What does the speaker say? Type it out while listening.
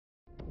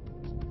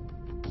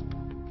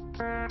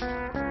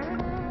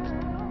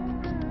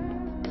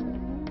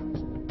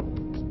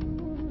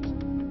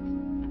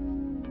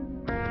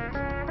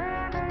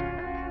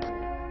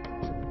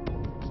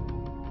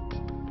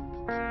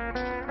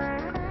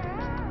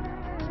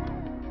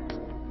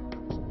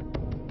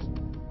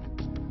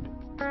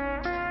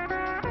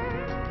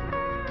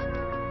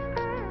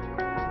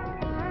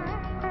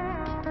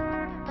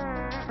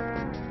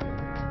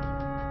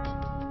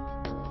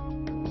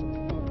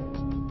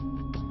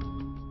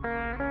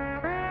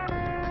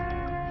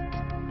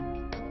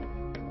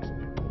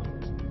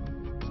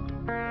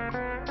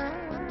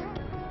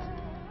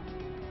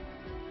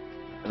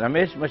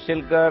Ramesh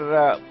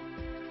Mashilkar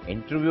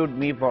interviewed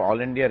me for All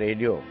India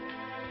Radio.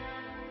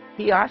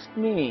 He asked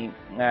me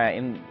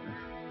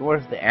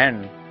towards the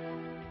end,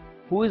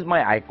 who is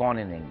my icon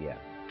in India?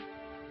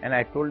 And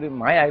I told him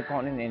my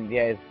icon in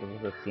India is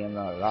Professor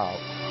C.N.R. Rao.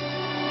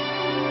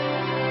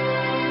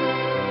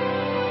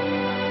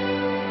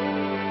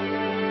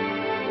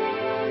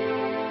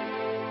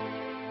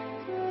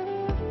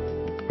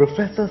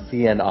 Professor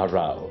C.N.R.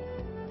 Rao,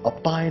 a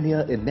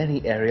pioneer in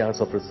many areas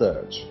of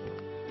research,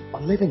 a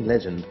living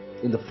legend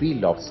in the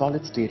field of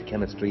solid-state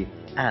chemistry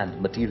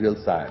and material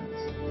science.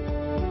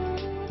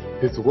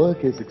 His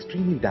work is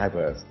extremely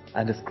diverse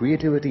and his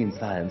creativity in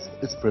science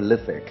is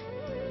prolific.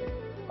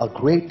 A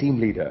great team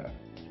leader,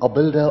 a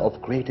builder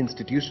of great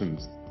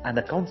institutions, and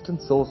a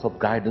constant source of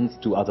guidance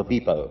to other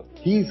people.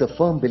 He is a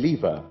firm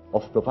believer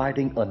of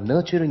providing a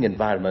nurturing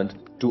environment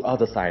to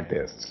other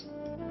scientists.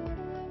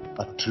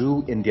 A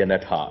true Indian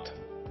at heart.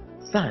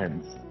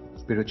 Science,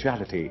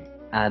 spirituality,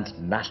 and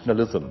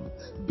nationalism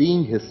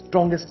being his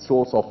strongest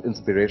source of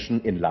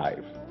inspiration in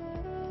life.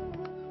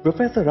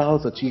 Professor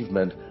Rao's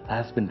achievement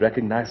has been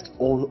recognized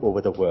all over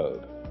the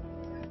world.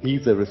 He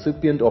is a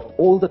recipient of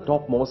all the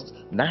topmost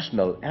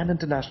national and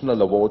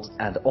international awards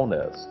and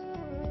honors.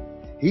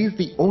 He is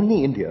the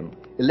only Indian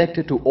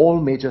elected to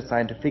all major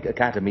scientific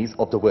academies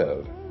of the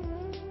world.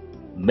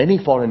 Many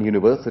foreign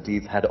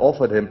universities had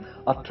offered him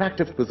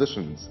attractive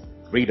positions,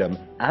 freedom,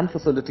 and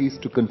facilities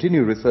to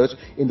continue research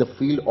in the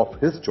field of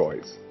his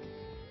choice.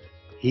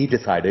 He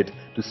decided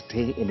to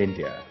stay in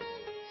India.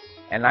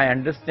 And I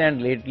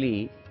understand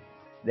lately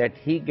that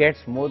he gets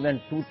more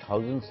than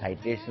 2,000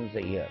 citations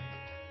a year.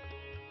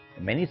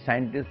 Many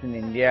scientists in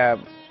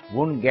India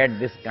won't get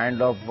this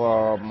kind of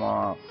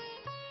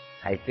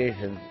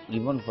citations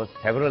even for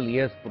several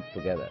years put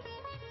together.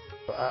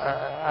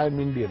 I'm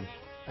Indian.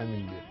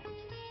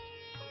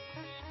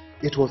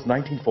 It was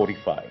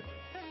 1945,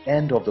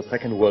 end of the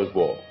Second World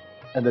War,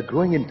 and the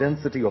growing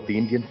intensity of the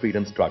Indian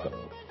freedom struggle.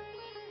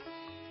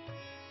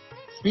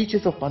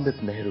 Speeches of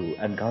Pandit Nehru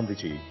and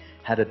Gandhiji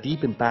had a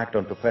deep impact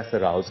on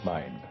Professor Rao's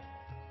mind.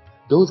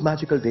 Those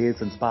magical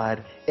days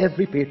inspired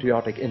every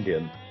patriotic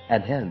Indian,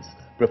 and hence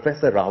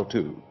Professor Rao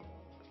too.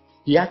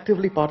 He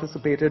actively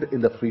participated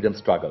in the freedom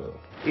struggle.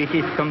 It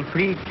is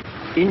complete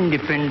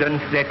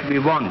independence that we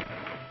want.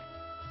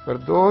 For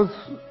those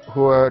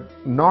who have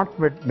not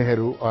met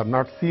Nehru or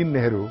not seen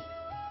Nehru,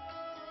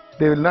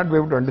 they will not be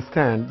able to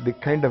understand the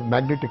kind of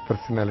magnetic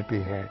personality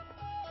he had.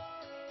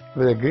 He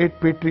was a great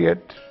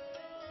patriot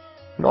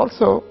and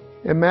also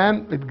a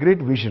man with great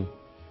vision.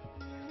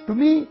 To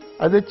me,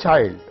 as a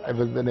child,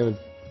 when I was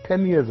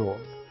 10 years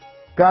old,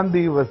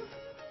 Gandhi was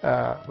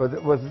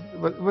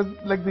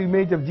like the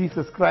image of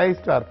Jesus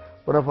Christ or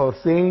one of our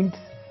saints.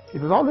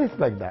 It was always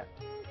like that.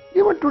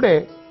 Even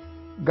today,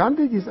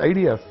 Gandhiji's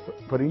ideas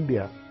for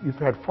India, if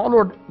he had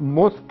followed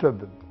most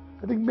of them,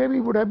 I think maybe it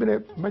would have been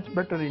a much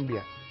better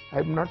India.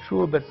 I'm not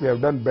sure that we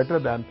have done better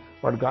than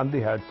what Gandhi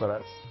had for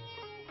us.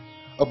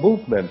 A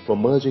movement for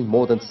merging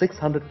more than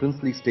 600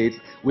 princely states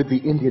with the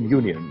Indian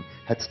Union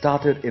had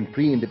started in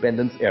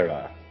pre-independence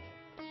era.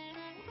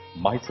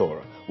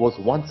 Mysore was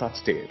one such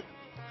state.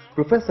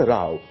 Professor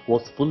Rao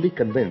was fully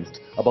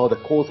convinced about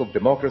the cause of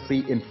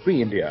democracy in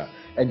free India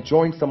and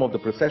joined some of the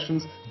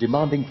processions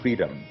demanding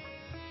freedom.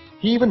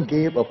 He even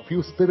gave a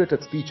few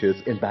spirited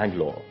speeches in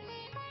Bangalore.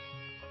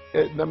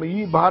 ನಮ್ಮ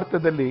ಈ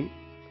ಭಾರತದಲ್ಲಿ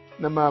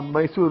ನಮ್ಮ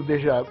ಮೈಸೂರು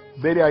ದೇಶ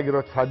ಬೇರೆ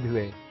ಆಗಿರೋದು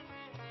ಸಾಧ್ಯವೇ?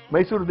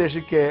 ಮೈಸೂರು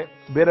ದೇಶಕ್ಕೆ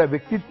ಬೇರೆ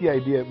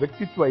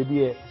ವ್ಯಕ್ತಿತ್ವ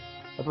ಇದೆಯೇ?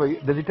 ಅಥವಾ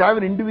does it have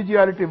an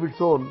individuality of its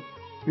own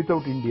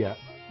without India,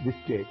 this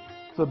state?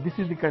 So this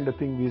is the kind of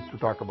thing we used to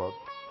talk about.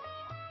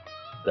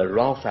 The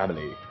Rao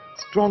family,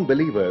 strong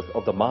believers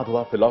of the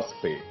Madhva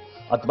philosophy,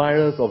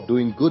 admirers of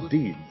doing good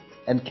deeds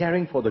and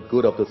caring for the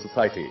good of the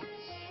society.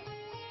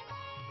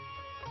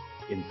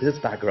 In this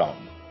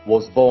background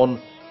was born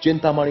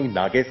Chintamani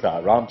Nagesa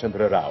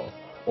Ramchandra Rao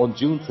on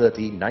June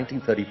 30,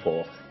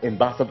 1934 in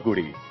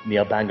Basavgudi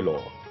near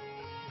Bangalore.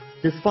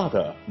 His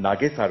father,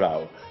 Nagesa Rao,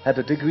 had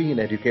a degree in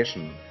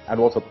education and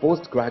was a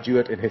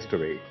postgraduate in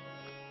history.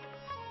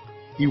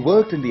 He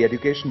worked in the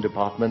education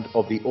department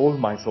of the old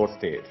Mysore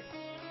state.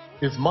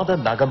 His mother,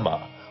 Nagamma,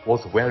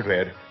 was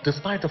well-read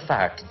despite the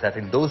fact that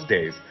in those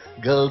days,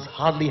 girls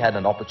hardly had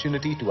an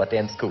opportunity to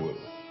attend school.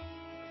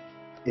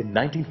 In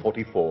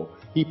 1944,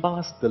 he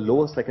passed the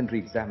lower secondary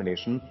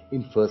examination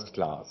in first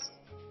class.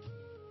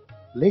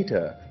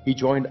 Later, he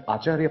joined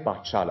Acharya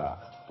Pathshala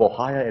for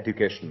higher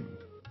education.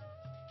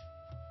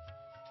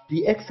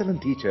 The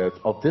excellent teachers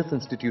of this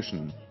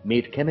institution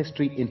made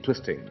chemistry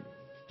interesting.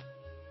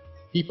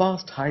 He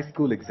passed high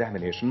school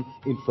examination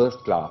in first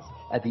class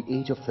at the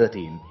age of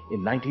 13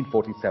 in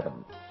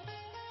 1947.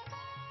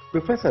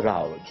 Professor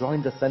Rao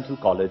joined the Central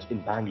College in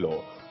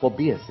Bangalore for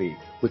BSc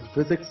with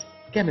physics,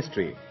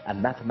 chemistry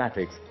and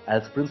mathematics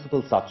as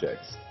principal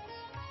subjects.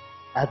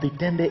 At the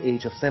tender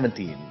age of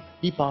 17,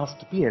 he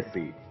passed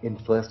PSc in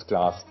first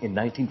class in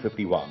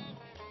 1951.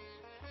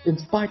 In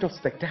spite of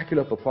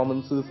spectacular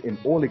performances in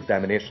all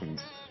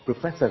examinations,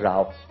 Professor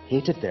Rao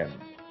hated them.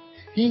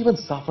 He even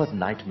suffered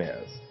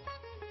nightmares.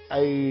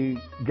 I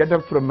get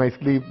up from my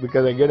sleep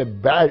because I get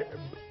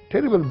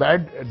terrible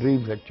bad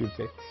dreams, actually,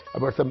 say,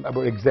 about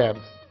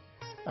exams.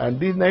 And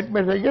these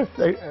nightmares, I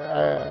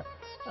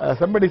guess,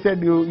 somebody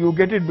said you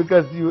get it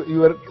because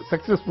you are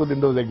successful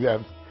in those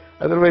exams.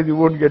 Otherwise, you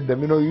won't get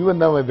them. You know, even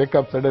now I wake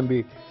up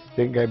suddenly,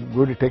 think I'm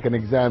going to take an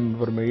exam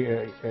for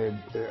my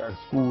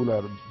school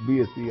or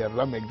BSc or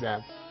some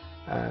exam,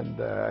 and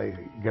I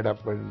get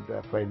up and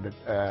find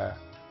that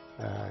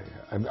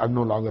I'm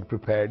no longer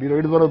prepared. You know,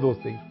 it is one of those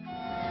things.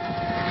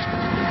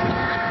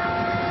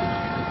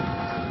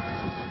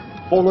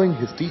 Following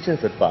his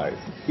teacher's advice,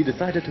 he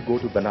decided to go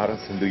to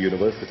Banaras Hindu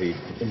University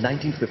in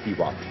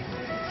 1951.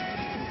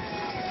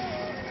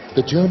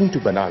 The journey to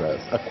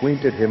Banaras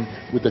acquainted him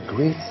with the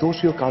great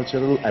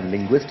socio-cultural and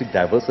linguistic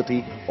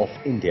diversity of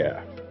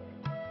India.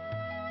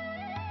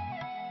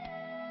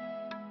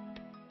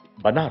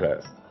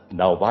 Banaras,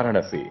 now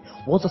Varanasi,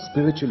 was a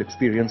spiritual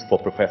experience for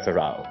Professor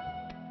Rao.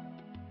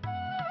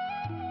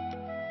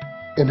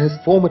 In his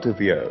formative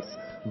years,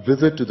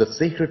 visit to the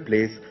sacred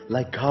place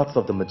like ghats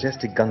of the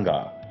majestic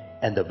Ganga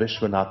and the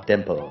Vishwanath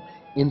temple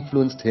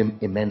influenced him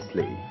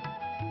immensely.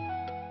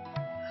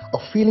 A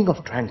feeling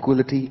of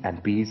tranquility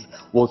and peace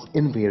was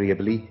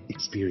invariably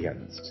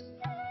experienced.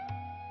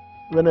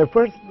 When I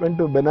first went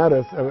to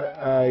Banaras,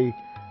 I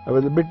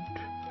was a bit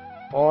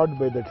awed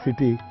by that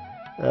city.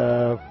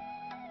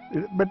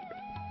 But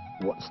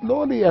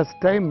slowly as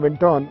time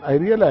went on, I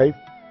realized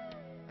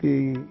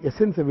the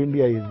essence of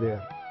India is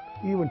there.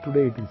 Even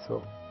today it is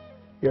so.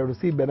 You have to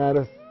see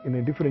Banaras in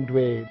a different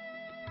way.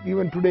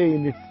 Even today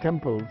in its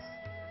temples,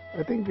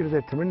 I think it is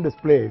a tremendous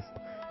place.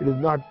 It is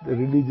not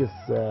religious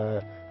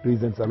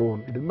reasons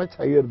alone. It is much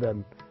higher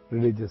than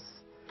religious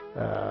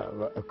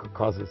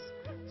causes.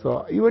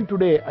 So even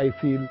today I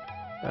feel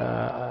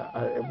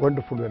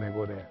wonderful when I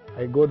go there.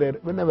 I go there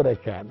whenever I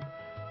can.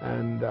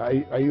 And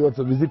I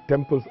also visit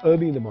temples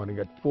early in the morning,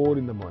 at 4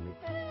 in the morning.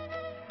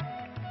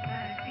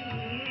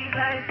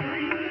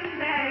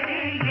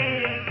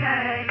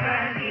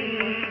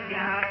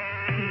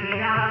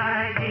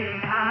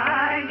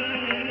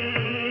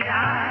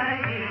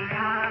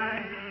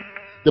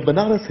 The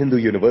Banaras Hindu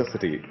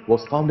University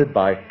was founded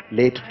by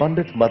late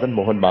Pandit Madan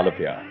Mohan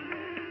Malviya.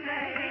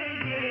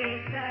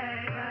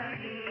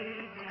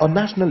 A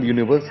national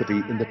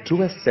university in the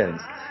truest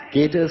sense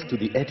caters to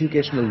the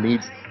educational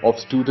needs of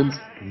students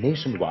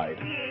nationwide.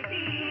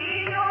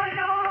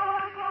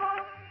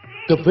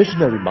 The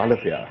visionary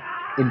Malviya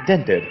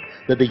intended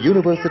that the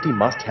university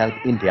must help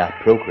India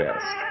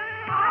progress.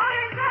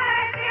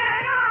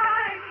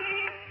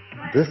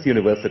 This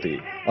university,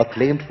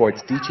 acclaimed for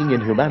its teaching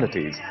in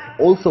humanities,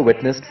 also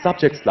witnessed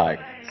subjects like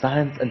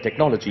science and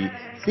technology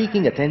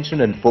seeking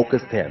attention and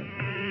focus then.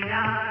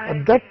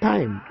 At that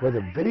time was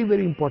a very,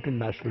 very important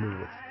national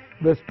university.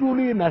 It was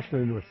truly a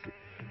national university.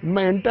 In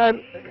my entire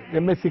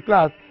MSc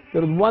class,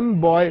 there was one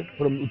boy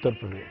from Uttar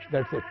Pradesh.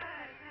 That's it.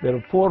 There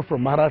were 4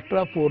 from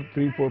Maharashtra,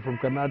 3, 4 from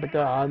Karnataka,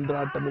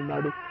 Andhra, Tamil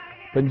Nadu,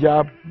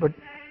 Punjab. But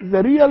it's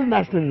a real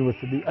national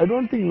university. I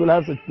don't think you will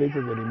have such places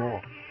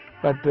anymore.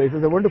 But it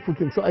was a wonderful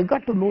thing. So I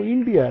got to know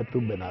India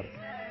through Banaras.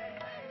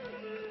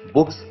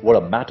 Books were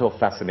a matter of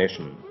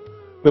fascination.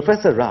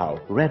 Professor Rao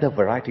read a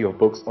variety of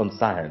books on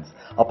science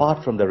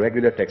apart from the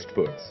regular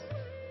textbooks.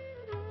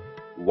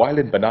 While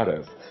in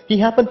Banaras, he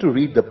happened to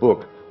read the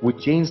book which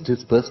changed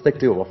his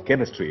perspective of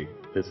chemistry,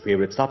 his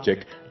favorite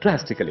subject,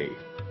 drastically.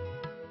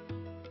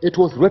 It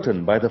was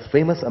written by the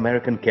famous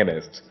American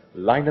chemist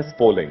Linus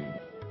Pauling.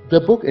 The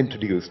book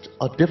introduced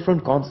a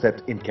different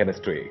concept in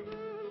chemistry.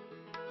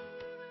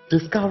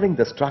 Discovering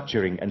the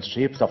structuring and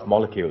shapes of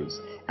molecules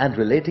and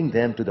relating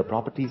them to the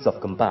properties of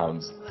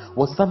compounds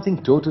was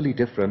something totally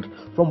different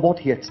from what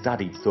he had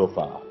studied so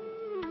far.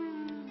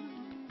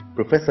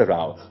 Professor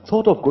Rao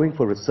thought of going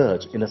for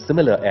research in a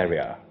similar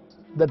area.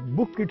 That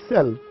book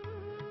itself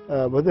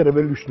was a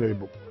revolutionary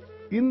book.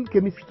 In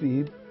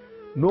chemistry,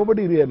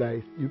 nobody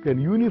realized you can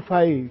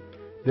unify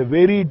the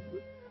varied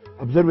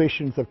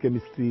observations of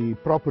chemistry,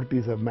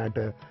 properties of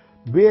matter,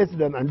 based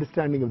on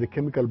understanding of the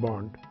chemical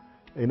bond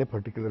in a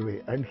particular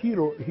way. And he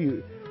wrote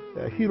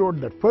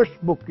that first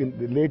book in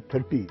the late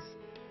 30s,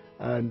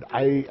 and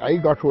I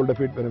got hold of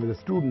it when I was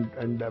a student,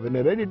 and when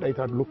I read it I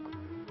thought, look,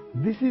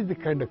 this is the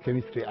kind of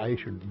chemistry I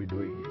should be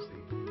doing, you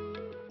see.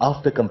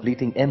 After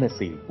completing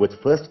MSc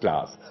with first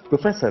class,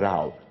 Professor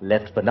Rao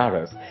left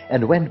Banaras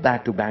and went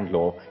back to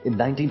Bangalore in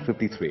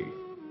 1953.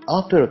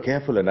 After a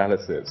careful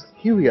analysis,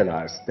 he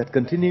realized that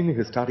continuing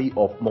his study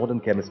of modern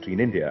chemistry in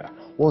India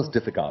was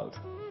difficult.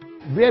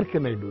 where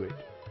can I do it?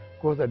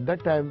 Of course, at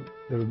that time,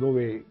 there was no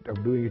way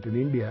of doing it in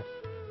India.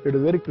 It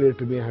was very clear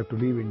to me I have to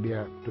leave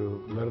India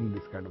to learn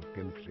this kind of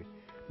chemistry,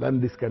 learn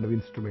this kind of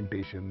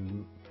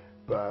instrumentation,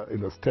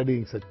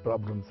 studying such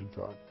problems and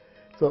so on.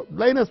 So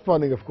Linus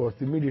Pauling, of course,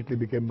 immediately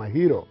became my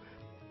hero.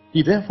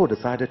 He therefore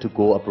decided to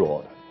go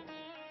abroad.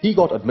 He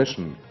got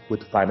admission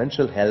with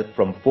financial help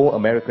from 4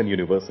 American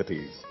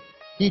universities.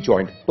 He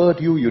joined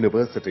Purdue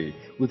University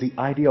with the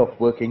idea of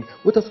working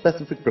with a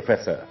specific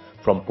professor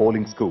from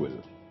Pauling School.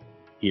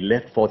 He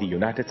left for the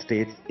United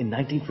States in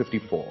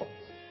 1954.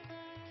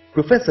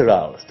 Professor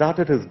Rao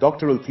started his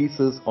doctoral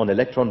thesis on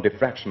electron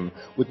diffraction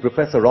with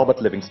Professor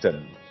Robert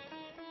Livingston.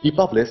 He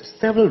published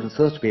several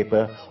research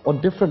papers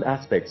on different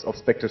aspects of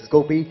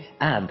spectroscopy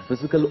and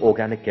physical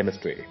organic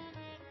chemistry.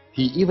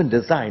 He even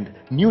designed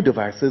new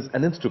devices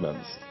and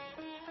instruments.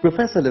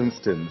 Professor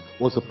Livingston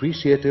was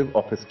appreciative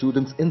of his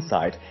students'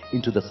 insight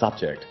into the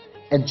subject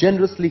and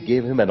generously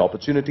gave him an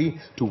opportunity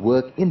to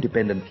work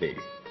independently.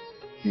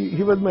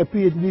 He was my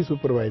PhD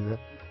supervisor.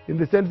 In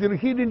the sense,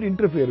 he didn't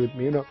interfere with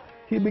me.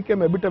 He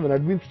became a bit of an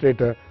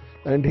administrator,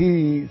 and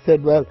he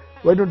said, well,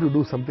 why don't you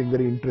do something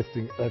very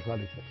interesting? That's what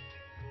he said.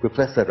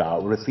 Professor Rao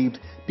received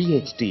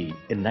PhD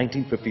in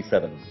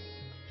 1957.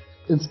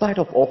 In spite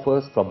of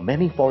offers from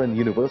many foreign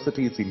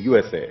universities in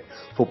USA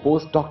for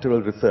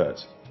postdoctoral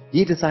research,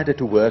 he decided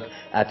to work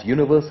at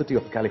University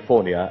of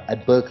California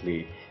at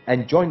Berkeley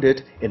and joined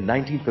it in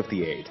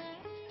 1958.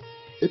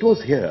 It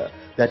was here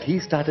that he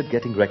started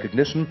getting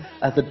recognition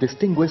as a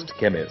distinguished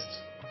chemist.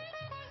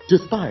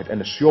 Despite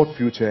an assured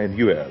future in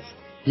US,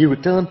 he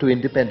returned to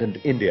independent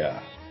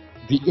India,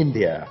 the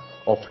India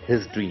of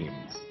his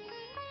dreams.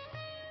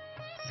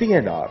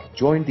 CNR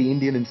joined the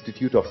Indian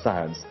Institute of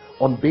Science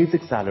on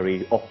basic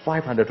salary of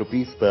 500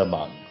 rupees per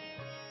month.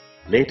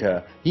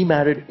 Later, he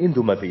married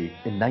Indumati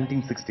in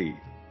 1960.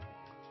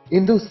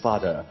 Indu's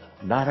father,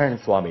 Narayan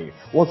Swamy,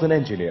 was an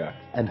engineer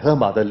and her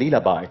mother,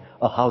 Leelabai,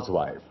 a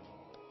housewife.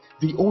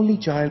 The only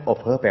child of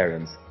her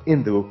parents,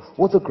 Indu,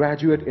 was a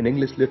graduate in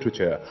English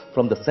literature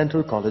from the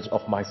Central College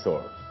of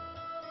Mysore.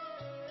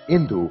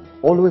 Indu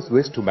always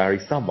wished to marry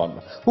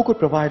someone who could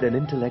provide an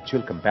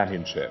intellectual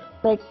companionship.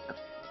 Like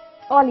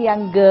all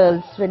young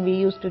girls, when we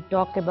used to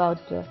talk about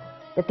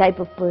the type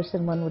of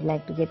person one would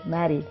like to get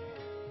married,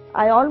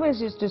 I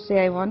always used to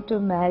say I want to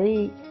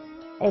marry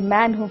a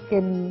man who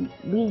can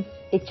be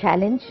a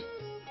challenge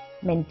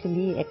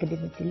mentally,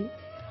 academically,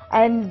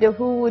 and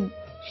who would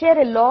share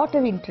a lot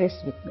of interest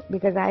with me,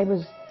 because I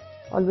was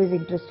always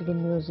interested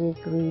in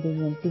music,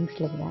 reading and things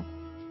like that.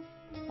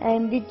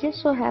 And it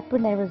just so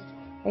happened I was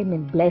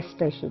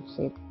blessed, I should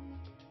say.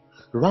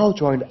 Rao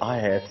joined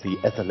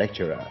IISc as a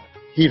lecturer.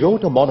 He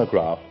wrote a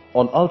monograph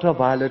on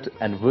ultraviolet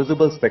and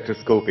visible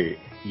spectroscopy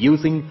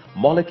using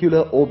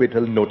molecular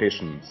orbital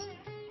notations.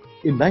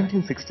 In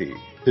 1960,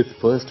 his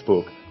first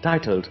book,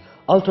 titled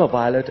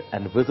Ultraviolet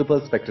and Visible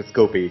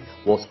Spectroscopy,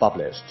 was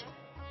published.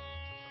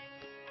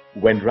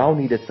 When Rao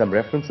needed some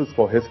references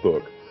for his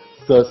book,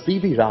 Sir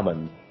C.V.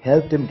 Raman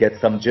helped him get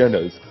some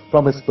journals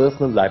from his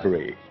personal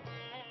library.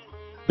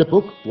 The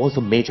book was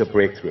a major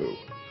breakthrough.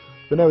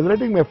 When I was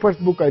writing my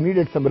first book, I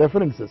needed some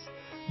references.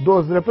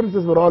 Those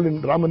references were all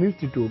in Raman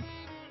Institute.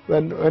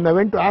 When I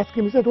went to ask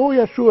him, he said, oh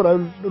yeah, sure, I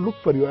will look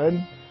for you.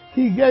 And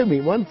he gave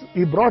me, once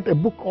he brought a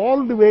book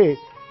all the way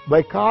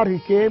by car, he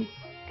came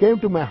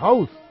to my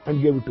house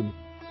and gave it to me.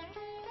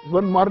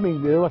 One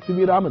morning, there was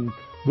C.V. Raman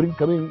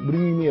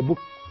bringing me a book.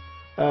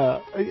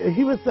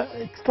 He was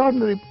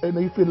extraordinary.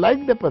 If you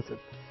liked the person,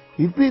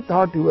 if he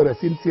thought you were a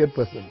sincere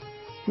person,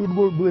 he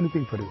would do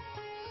anything for you.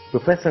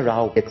 Professor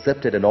Rao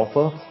accepted an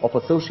offer of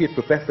associate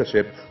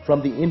professorship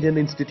from the Indian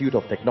Institute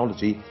of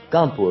Technology,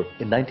 Kanpur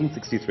in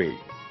 1963.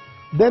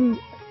 Then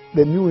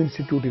the new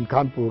institute in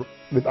Kanpur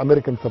with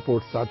American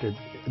support started,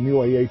 a new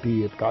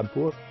IIT at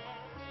Kanpur,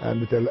 and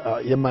with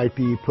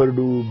MIT,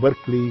 Purdue,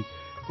 Berkeley,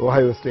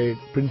 Ohio State,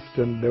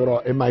 Princeton, they were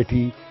all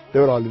MIT, they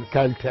were all in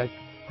Caltech,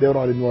 they were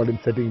all involved in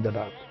setting that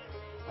up.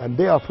 And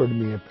they offered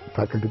me a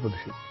faculty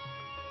position.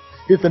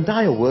 His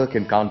entire work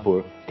in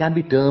Kanpur can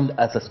be termed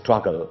as a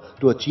struggle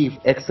to achieve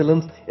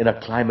excellence in a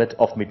climate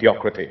of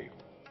mediocrity.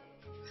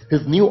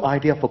 His new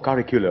idea for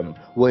curriculum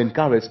were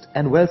encouraged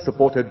and well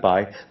supported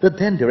by the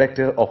then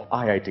director of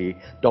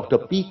IIT, Dr.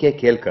 P.K.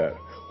 Kelkar,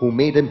 who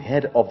made him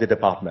head of the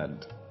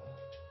department.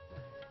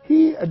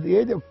 He, at the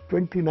age of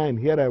 29,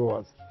 here I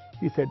was,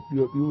 he said,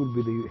 you will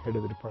be the head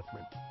of the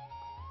department.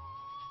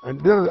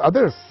 And there are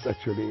others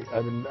actually,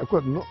 of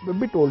course, a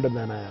bit older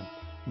than I am,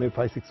 maybe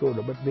 5, 6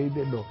 older, but they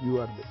know you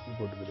are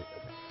going to be the head.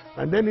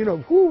 And then,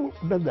 who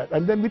does that?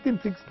 And then within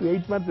 6 to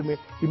 8 months,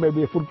 he may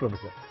be a full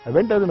professor. I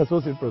went as an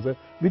associate professor.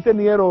 Within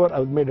a year over, I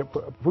was made a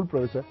full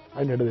professor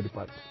and head of the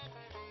department.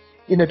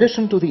 In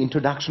addition to the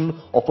introduction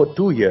of a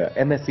 2-year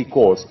MSc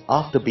course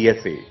after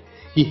BSc,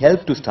 he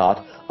helped to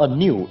start a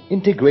new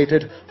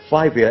integrated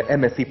 5-year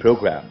MSc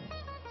program.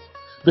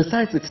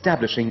 Besides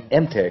establishing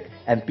MTech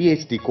and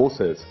PhD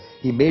courses,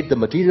 he made the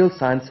material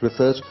science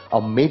research a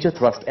major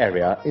thrust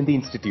area in the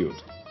institute.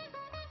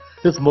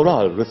 His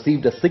morale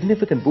received a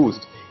significant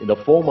boost in the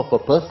form of a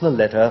personal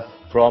letter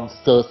from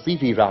Sir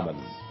C.V. Raman.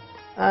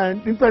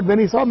 And in fact, when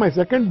he saw my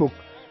second book,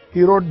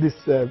 he wrote this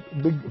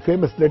big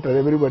famous letter,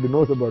 everybody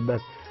knows about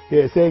that,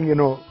 saying, you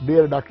know,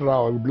 dear Dr.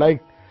 Rao,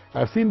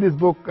 I've seen this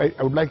book, I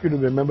would like you to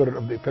be a member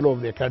of the Fellow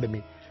of the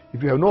Academy.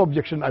 If you have no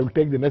objection, I will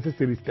take the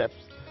necessary steps,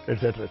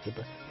 etc.,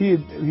 etc.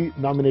 He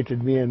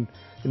nominated me, and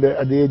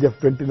at the age of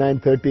 29,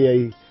 30,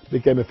 I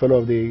became a Fellow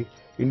of the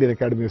Indian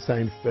Academy of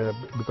Science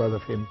because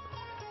of him.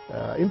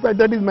 In fact,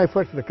 that is my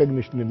first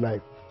recognition in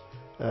life,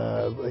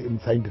 in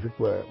scientific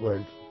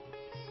world.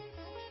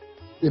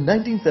 In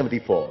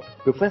 1974,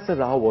 Professor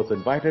Rao was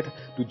invited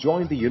to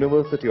join the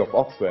University of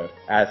Oxford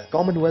as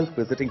Commonwealth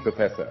Visiting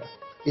Professor.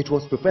 It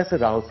was Professor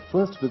Rao's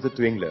first visit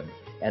to England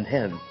and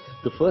hence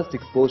the first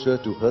exposure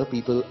to her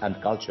people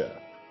and culture.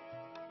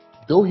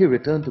 Though he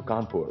returned to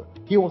Kanpur,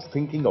 he was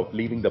thinking of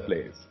leaving the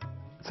place.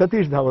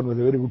 Satish Dhawan was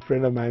a very good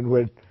friend of mine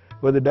who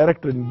was a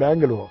director in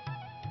Bangalore.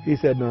 He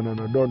said, no,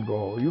 don't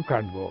go, you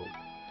can't go.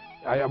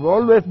 I have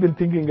always been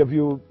thinking of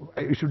you.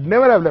 You should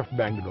never have left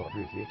Bangalore,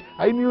 you see.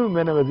 I knew him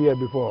when I was here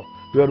before.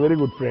 We were very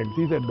good friends.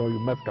 He said, no, you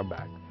must come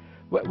back.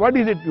 What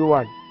is it you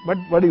want?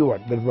 What do you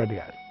want? That's what he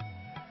asked.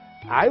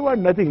 I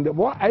want nothing.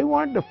 I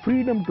want the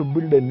freedom to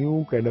build a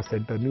new kind of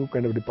center, new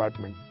kind of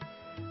department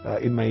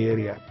in my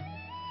area.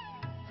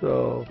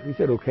 So he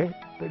said, okay,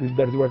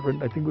 that's what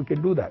I think we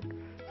can do that.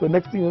 So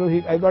next thing you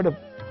know, I got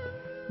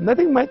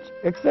nothing much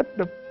except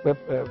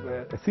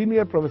a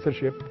senior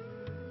professorship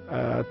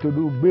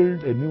to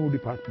build a new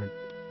department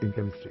in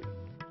chemistry.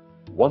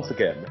 Once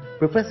again,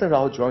 Professor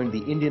Rao joined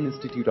the Indian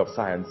Institute of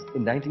Science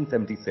in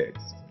 1976.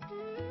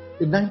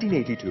 In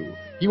 1982,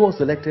 he was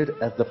elected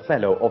as the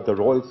Fellow of the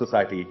Royal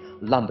Society,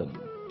 London.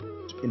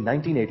 In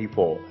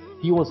 1984,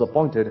 he was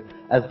appointed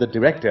as the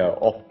Director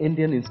of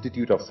Indian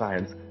Institute of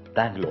Science,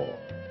 Bangalore.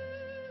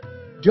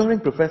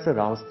 During Professor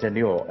Rao's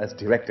tenure as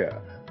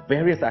Director,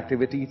 various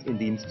activities in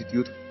the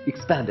Institute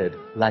expanded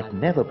like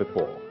never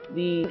before.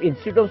 The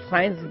Institute of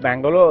Science,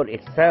 Bangalore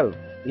itself,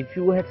 if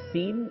you had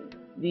seen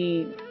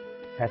the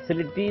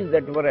facilities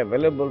that were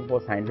available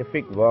for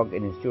scientific work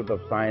in Institute of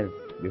Science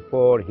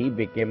before he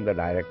became the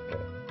director,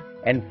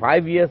 and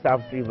 5 years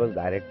after he was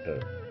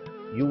director,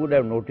 you would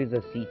have noticed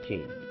a sea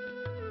change,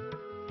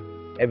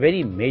 a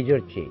very major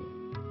change,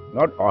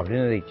 not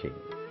ordinary change,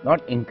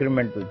 not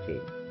incremental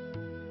change,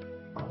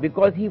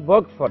 because he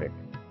worked for it.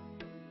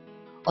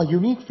 A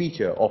unique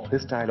feature of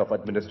his style of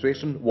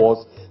administration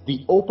was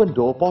the open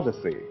door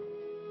policy.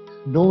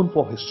 Known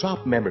for his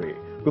sharp memory,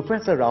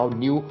 Professor Rao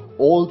knew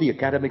all the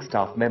academic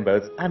staff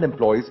members and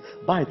employees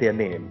by their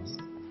names.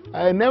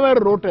 I never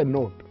wrote a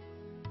note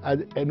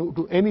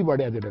to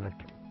anybody as a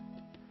director.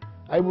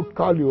 I would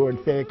call you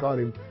and call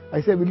him.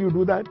 I say, will you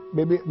do that?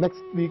 Maybe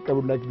next week I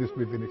would like this to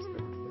be finished.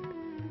 They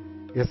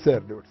would say. Yes, sir,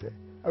 they would say.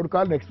 I would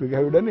call next week.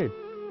 Have you done it?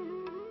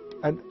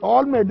 And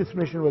all my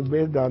discussion was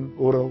based on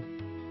oral,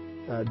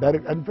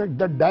 direct. In fact,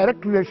 that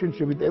direct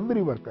relationship with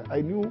every worker.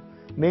 I knew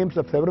names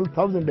of several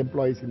thousand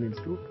employees in the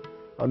institute,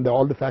 and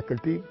all the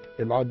faculty,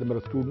 a large number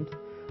of students,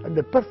 and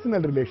the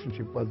personal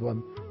relationship was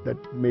one that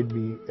made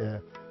me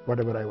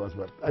whatever I was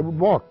worth. I would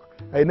walk.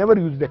 I never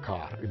used a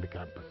car in the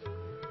campus.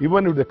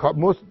 Even if the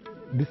most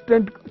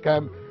distant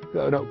camp,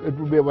 it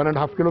would be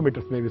 1.5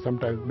 kilometers, maybe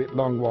sometimes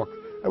long walks.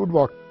 I would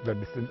walk that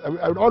distance.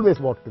 I would always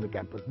walk to the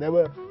campus,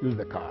 never use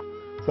the car.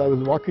 So I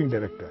was walking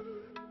director.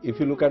 If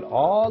you look at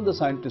all the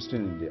scientists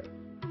in India,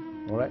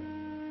 all right,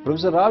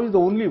 Professor Rao is the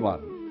only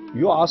one.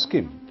 You ask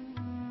him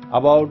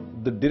about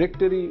the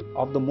directory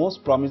of the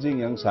most promising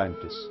young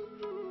scientists,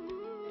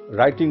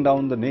 writing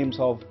down the names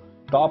of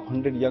top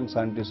 100 young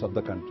scientists of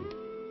the country.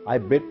 I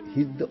bet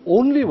he's the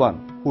only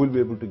one who will be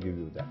able to give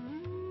you that.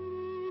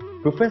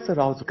 Professor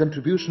Rao's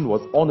contribution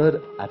was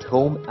honored at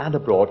home and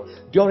abroad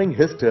during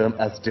his term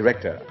as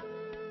director.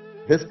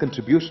 His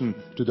contribution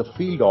to the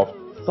field of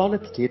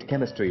solid-state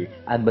chemistry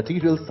and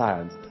material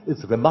science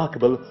is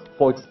remarkable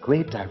for its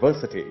great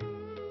diversity.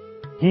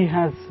 He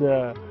has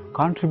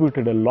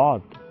contributed a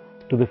lot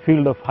to the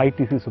field of high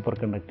TC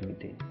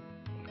superconductivity,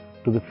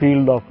 to the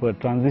field of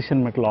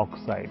transition metal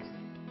oxides,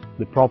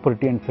 the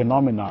property and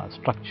phenomena,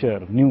 structure,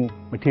 new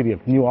materials,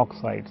 new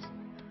oxides.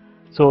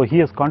 So he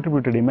has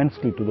contributed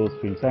immensely to those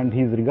fields, and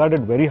he is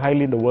regarded very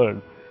highly in the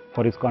world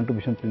for his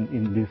contributions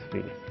in these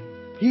fields.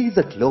 He is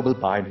a global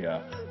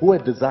pioneer who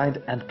had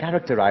designed and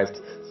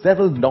characterized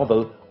several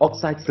novel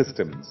oxide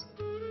systems.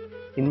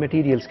 In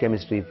materials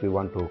chemistry, if we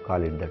want to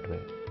call it that way,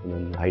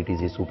 in high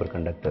TC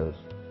superconductors,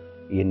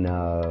 in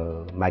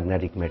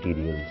magnetic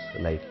materials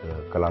like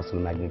colossal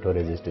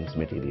magnetoresistance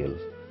materials,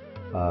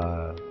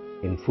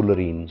 in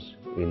fullerenes,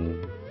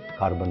 in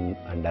carbon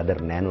and other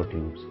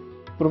nanotubes.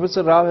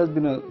 Professor Rao has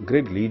been a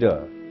great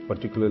leader,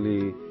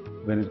 particularly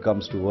when it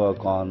comes to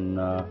work on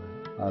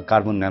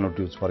carbon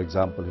nanotubes, for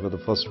example. He was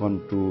the first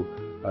one to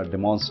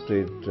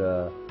demonstrate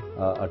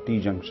a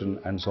T-junction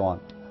and so on.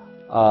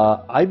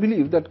 I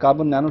believe that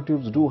carbon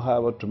nanotubes do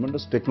have a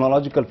tremendous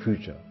technological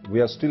future. We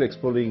are still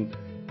exploring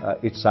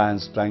its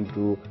science, trying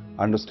to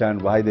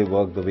understand why they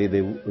work the way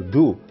they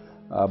do.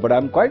 But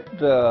I'm quite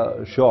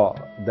sure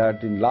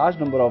that in large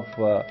number of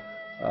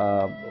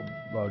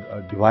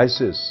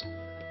devices,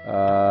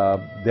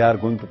 they are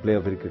going to play a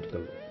very critical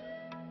role.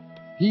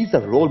 He's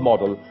a role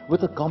model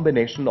with a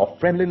combination of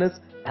friendliness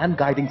and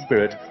guiding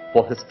spirit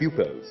for his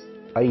pupils.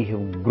 I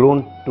have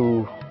grown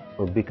to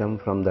become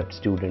from that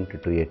student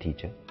to a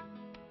teacher,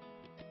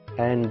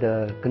 and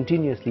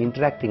continuously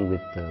interacting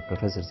with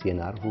Professor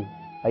CNR, who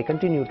I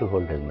continue to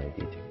hold as my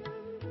teacher.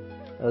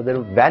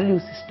 The value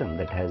system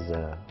that has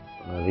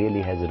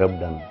really has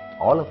rubbed on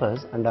all of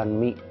us and on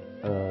me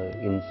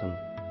in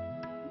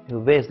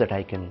some ways that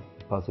I can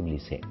possibly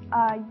say.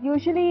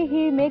 Usually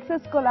he makes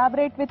us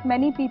collaborate with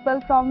many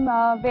people from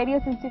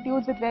various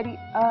institutes with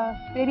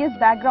various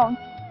backgrounds,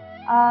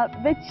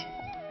 which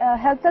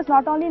helps us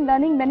not only in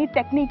learning many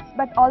techniques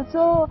but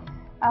also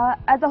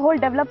as a whole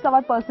develops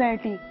our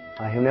personality.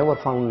 I have never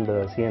found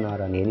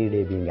CNR on any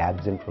day being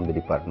absent from the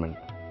department,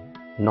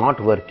 not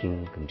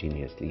working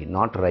continuously,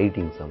 not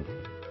writing something.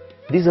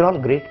 These are all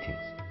great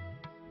things.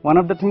 One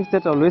of the things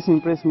that always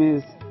impressed me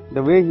is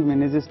the way he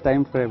manages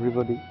time for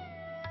everybody.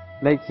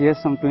 Like he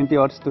has some 20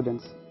 odd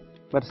students,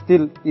 but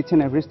still each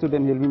and every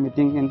student he will be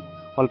meeting in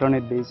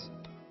alternate days.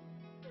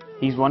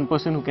 He's one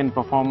person who can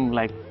perform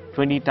like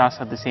 20 tasks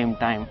at the same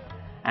time,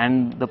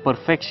 and the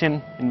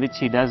perfection in which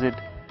he does it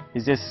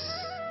is just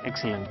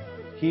excellent.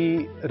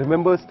 He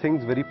remembers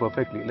things very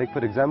perfectly. Like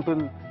for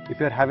example, if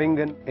you are having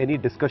any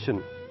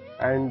discussion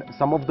and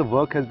some of the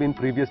work has been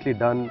previously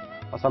done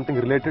or something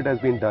related has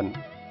been done,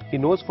 he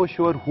knows for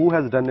sure who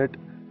has done it,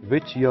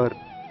 which year,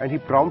 and he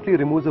promptly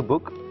removes a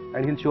book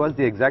and he'll show us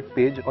the exact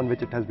page on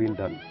which it has been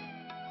done.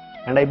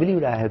 And I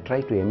believe I have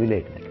tried to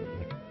emulate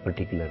that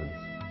particular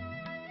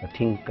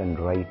think and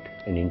write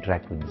and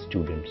interact with the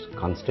students,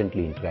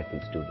 constantly interact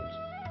with students.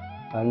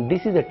 And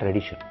this is a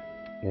tradition.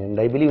 And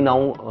I believe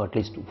now, at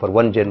least for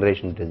one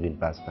generation, it has been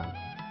passed on.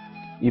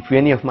 If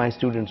any of my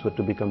students were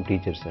to become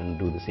teachers and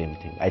do the same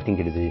thing, I think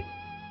it is a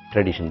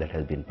tradition that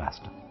has been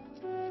passed on.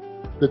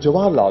 The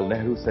Jawaharlal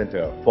Nehru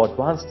Center for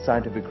Advanced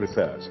Scientific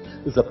Research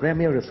is a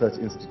premier research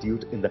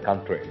institute in the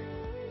country.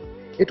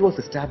 It was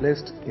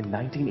established in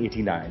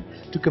 1989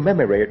 to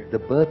commemorate the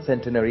birth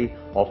centenary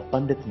of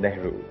Pandit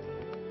Nehru,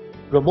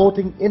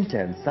 promoting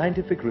intense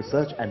scientific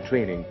research and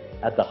training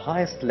at the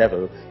highest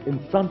level in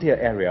frontier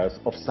areas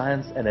of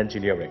science and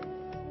engineering.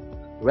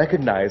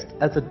 Recognized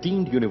as a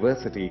deemed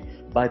university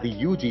by the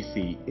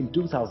UGC in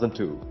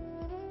 2002,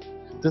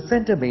 the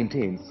center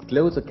maintains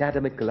close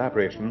academic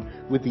collaboration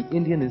with the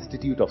Indian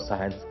Institute of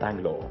Science,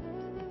 Bangalore.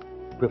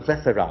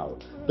 Professor Rao,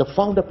 the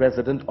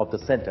founder-president of the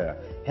center,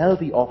 held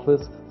the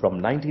office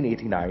from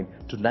 1989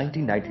 to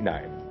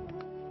 1999.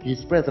 He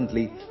is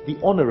presently the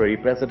honorary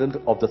president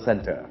of the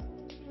center.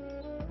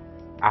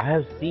 I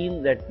have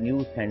seen that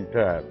new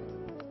center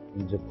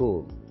in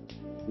Jaipur,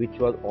 which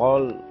was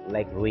all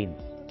like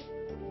ruins.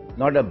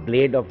 Not a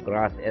blade of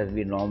grass, as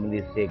we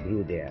normally say,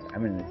 grew there. I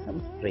mean, some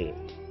stray.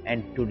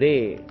 And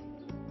today,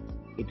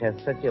 it has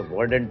such a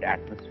verdant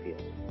atmosphere.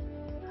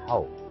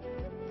 How?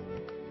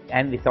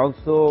 And it's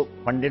also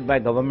funded by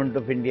Government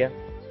of India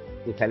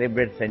to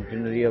celebrate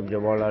centenary of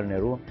Jawaharlal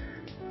Nehru.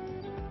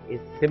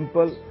 It's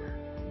simple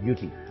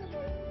beauty.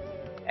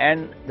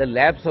 And the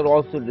labs are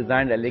also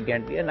designed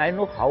elegantly, and I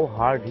know how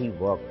hard he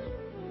works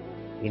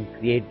in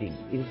creating.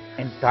 It's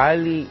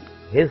entirely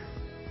his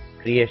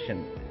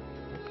creation.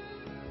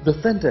 The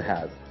center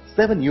has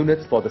 7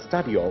 units for the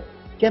study of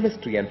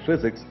chemistry and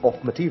physics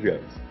of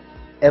materials,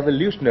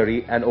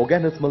 evolutionary and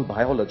organismal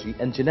biology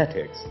and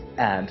genetics,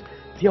 and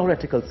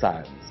theoretical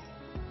science.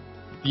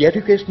 The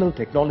Educational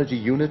Technology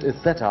Unit is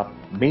set up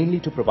mainly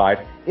to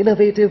provide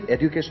innovative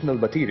educational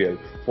material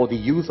for the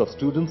use of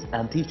students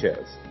and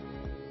teachers.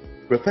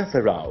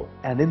 Professor Rao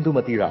and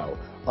Indumati Rao,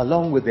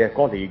 along with their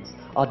colleagues,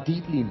 are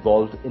deeply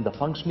involved in the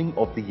functioning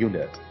of the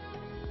unit.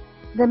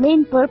 The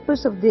main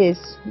purpose of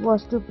this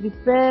was to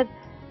prepare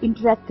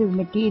interactive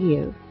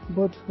material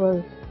both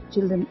for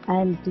children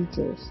and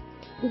teachers,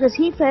 because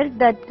he felt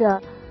that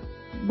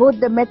both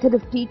the method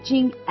of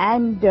teaching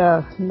and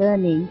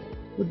learning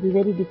would be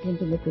very different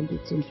in the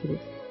 20th century,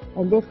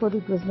 and therefore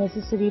it was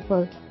necessary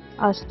for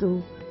us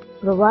to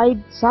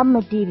provide some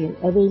material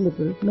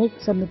available, make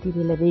some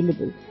material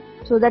available,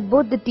 so that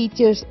both the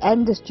teachers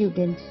and the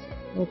students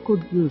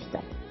could use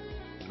that.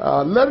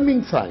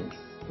 Learning science,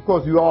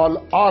 because you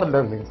all are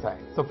learning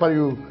science. So for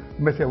you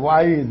may say,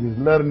 why is this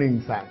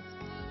learning science?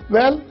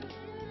 Well,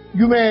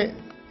 you may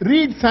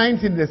read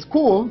science in the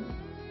school,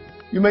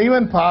 you may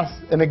even pass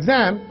an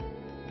exam,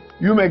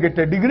 you may get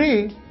a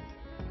degree,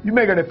 you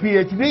may get a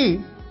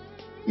PhD,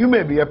 you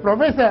may be a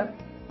professor,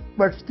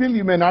 but still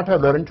you may not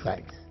have learned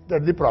science.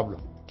 That's the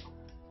problem.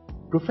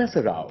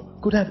 Professor Rao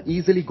could have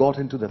easily got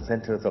into the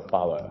centers of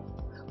power,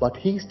 but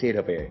he stayed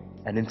away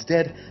and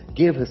instead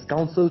gave his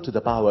counsel to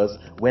the powers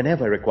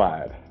whenever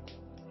required.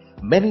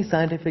 Many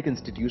scientific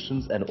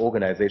institutions and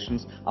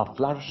organizations are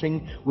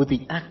flourishing with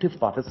the active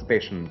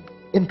participation,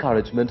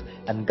 encouragement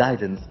and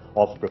guidance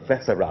of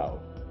Professor Rao.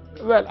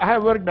 Well, I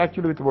have worked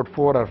actually with about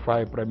 4 or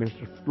 5 prime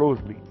ministers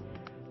closely.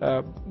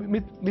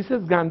 With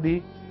Mrs.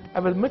 Gandhi, I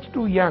was much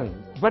too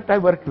young, but I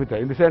worked with her.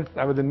 In the sense,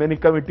 I was in many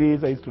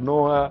committees, I used to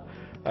know her.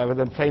 I was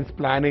on science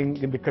planning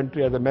in the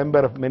country as a member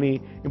of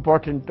many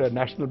important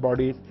national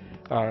bodies.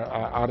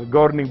 or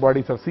governing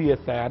bodies of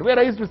CSIR, where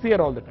I used to see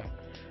her all the time.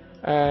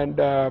 And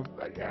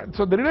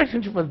so the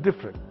relationship was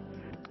different.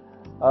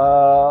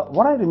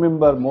 What I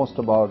remember most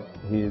about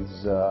his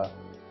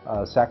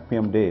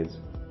SAC-PM days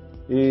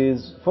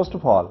is, first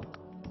of all,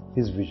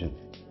 his vision.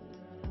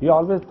 He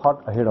always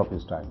thought ahead of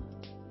his time.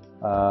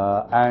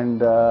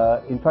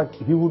 In fact,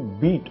 he would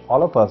beat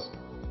all of us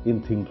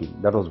in thinking.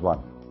 That was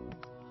one.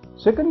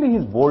 Secondly,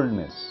 his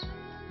boldness.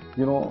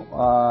 You know,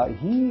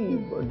 he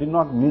did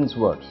not mince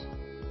words.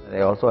 I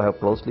also have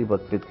closely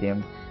worked with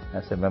him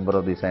as a member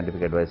of the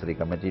Scientific Advisory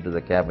Committee to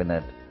the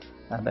Cabinet.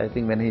 And I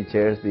think when he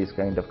chairs these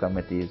kind of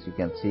committees, you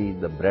can see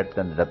the breadth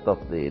and depth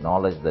of the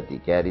knowledge that he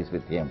carries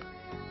with him.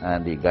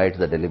 And he guides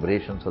the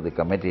deliberations of the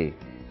committee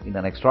in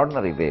an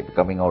extraordinary way,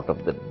 coming out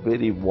of that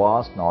very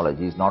vast knowledge.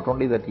 He is not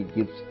only that he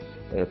keeps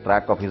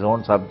track of his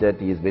own subject,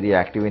 he is very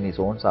active in his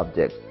own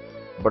subject,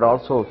 but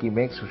also he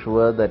makes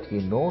sure that he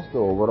knows the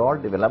overall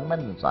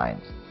development in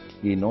science.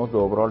 He knows the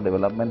overall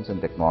developments in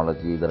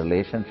technology, the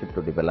relationship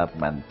to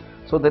development.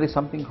 So there is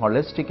something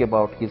holistic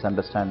about his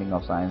understanding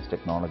of science,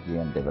 technology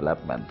and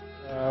development.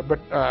 But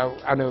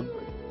on a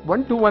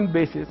one-to-one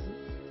basis,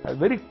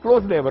 very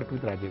closely I worked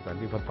with Rajiv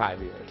Gandhi for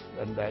 5 years.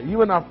 And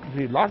even after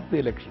he lost the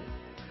election,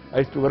 I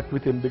used to work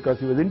with him because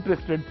he was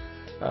interested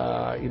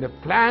in a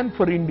plan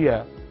for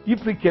India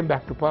if we came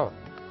back to power.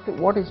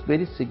 What is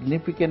very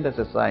significant as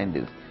a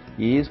scientist,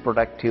 he is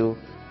productive,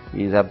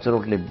 he is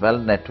absolutely well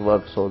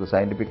networked, so the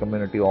scientific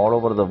community all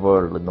over the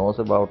world knows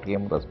about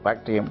him,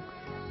 respect him,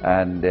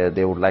 and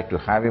they would like to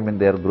have him in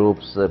their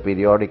groups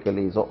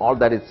periodically. So all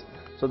that is,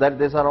 so that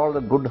these are all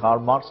the good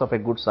hallmarks of a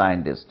good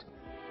scientist.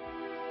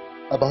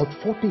 About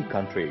 40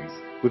 countries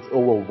with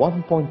over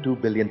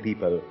 1.2 billion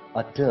people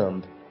are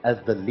termed as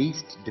the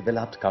least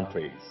developed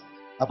countries.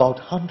 About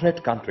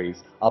 100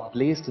 countries are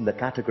placed in the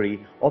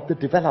category of the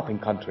developing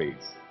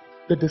countries.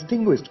 The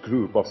distinguished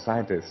group of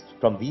scientists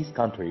from these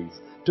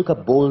countries took a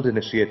bold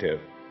initiative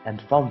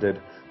and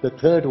founded the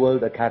Third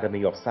World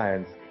Academy of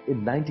Science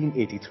in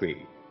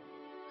 1983.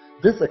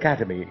 This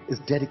academy is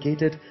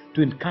dedicated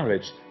to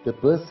encourage the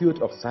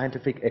pursuit of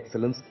scientific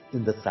excellence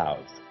in the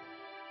South.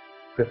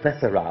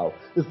 Professor Rao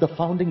is the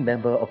founding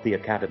member of the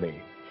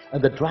academy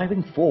and the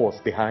driving force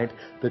behind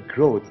the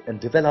growth and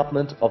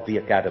development of the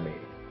academy.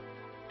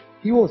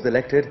 He was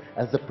elected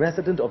as the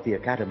president of the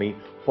academy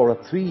for a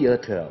 3-year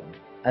term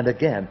and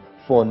again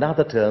for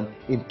another term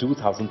in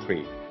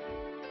 2003.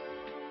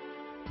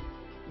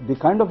 The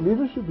kind of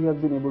leadership he has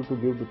been able to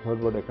give to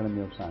Third World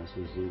Academy of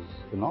Sciences is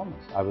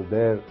enormous. I was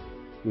there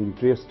in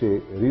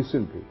Trieste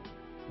recently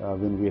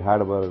when we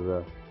had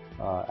our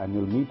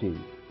annual meeting,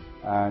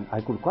 and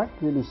I could quite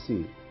clearly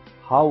see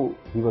how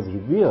he was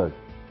revered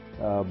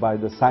by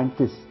the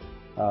scientists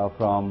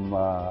from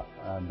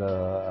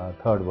the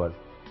Third World,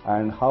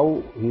 and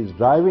how he is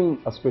driving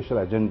a special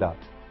agenda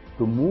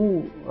to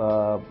move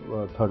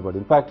Third World.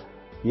 In fact,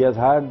 he has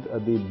had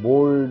the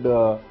bold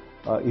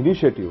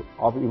initiative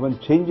of even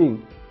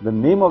changing the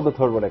name of the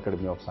Third World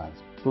Academy of Science.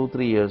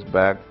 2-3 years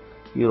back,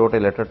 he wrote a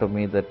letter to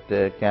me that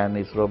can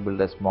ISRO build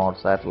a small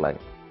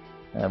satellite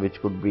which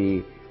could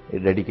be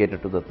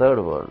dedicated to the Third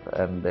World,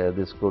 and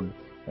this could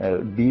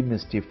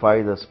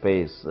demystify the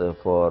space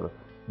for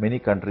many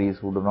countries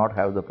who do not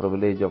have the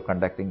privilege of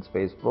conducting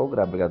space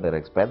program because they're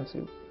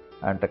expensive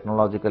and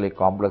technologically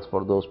complex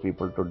for those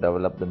people to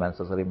develop the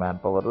necessary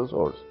manpower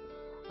resource.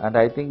 And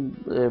I think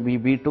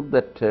we took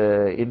that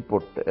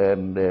input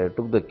and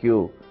took the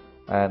cue,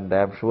 and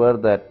I'm sure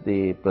that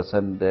the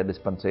present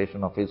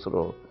dispensation of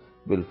ISRO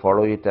will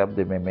follow it up.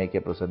 They may make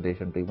a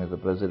presentation to him as the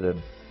president,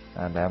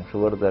 and I'm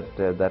sure that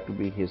that will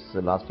be his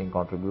lasting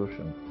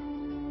contribution.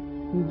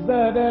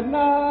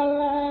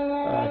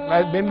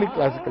 Mainly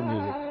classical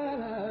music.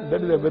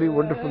 That is a very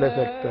wonderful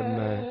effect,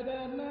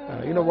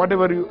 and you know,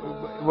 whatever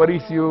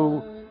worries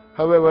you,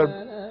 however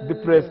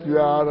depressed you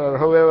are, or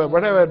however,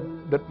 whatever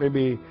that may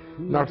be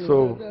not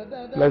so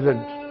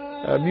pleasant,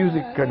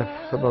 music kind of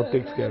somehow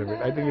takes care of it.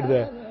 I think it is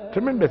a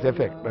tremendous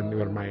effect on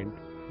your mind.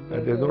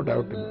 There is no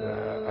doubt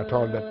at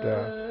all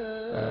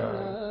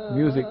that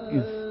music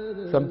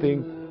is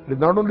something that is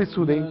not only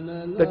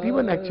soothing, that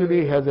even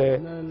actually has a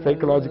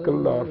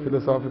psychological or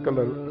philosophical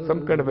or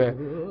some kind of a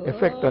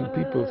effect on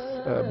people's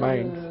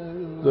minds,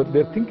 so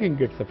their thinking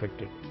gets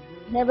affected.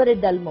 Never a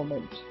dull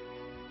moment.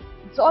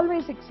 It's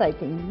always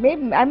exciting.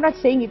 Maybe I'm not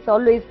saying it's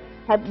always,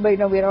 you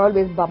know, we're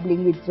always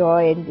bubbling with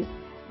joy,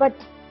 but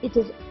it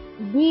has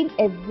been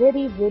a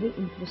very, very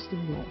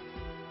interesting life.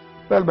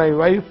 Well, my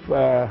wife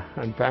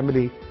and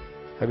family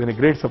have been a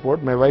great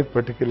support. My wife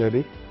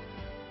particularly,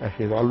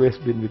 she has always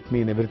been with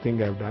me in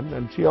everything I've done,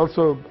 and she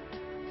also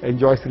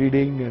enjoys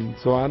reading and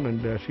so on,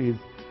 and she is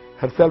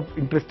herself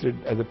interested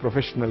as a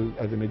professional,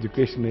 as an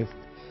educationist,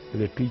 as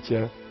a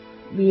teacher.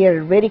 We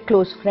are very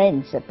close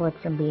friends apart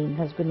from being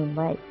husband and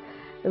wife.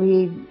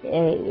 We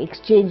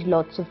exchange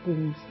lots of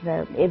things.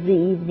 Every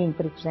evening,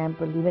 for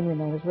example, even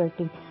when I was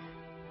working,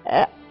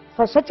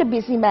 for such a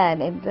busy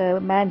man and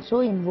a man so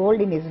involved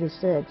in his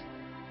research,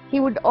 he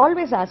would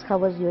always ask, how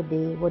was your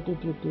day, what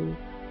did you do,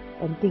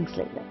 and things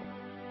like that.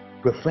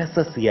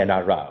 Professor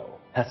C.N.R. Rao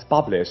has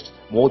published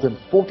more than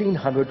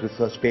 1400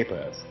 research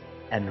papers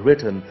and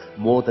written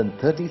more than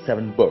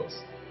 37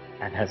 books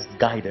and has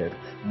guided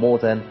more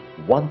than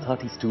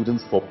 130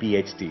 students for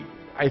PhD.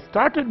 I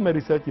started my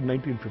research in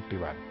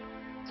 1951.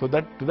 So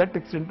to that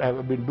extent, I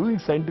have been doing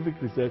scientific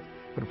research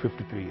for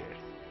 53 years.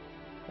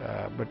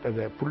 But as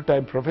a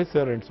full-time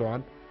professor and so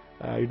on,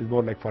 it is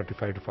more like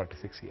 45 to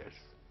 46 years.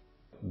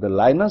 The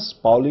Linus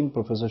Pauling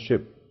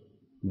professorship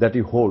that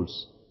he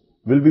holds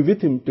will be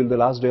with him till the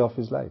last day of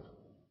his life.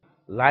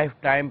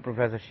 Lifetime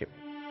professorship.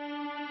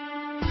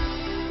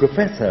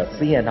 Professor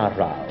C.N.R.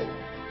 Rao,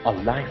 a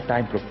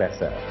lifetime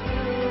professor.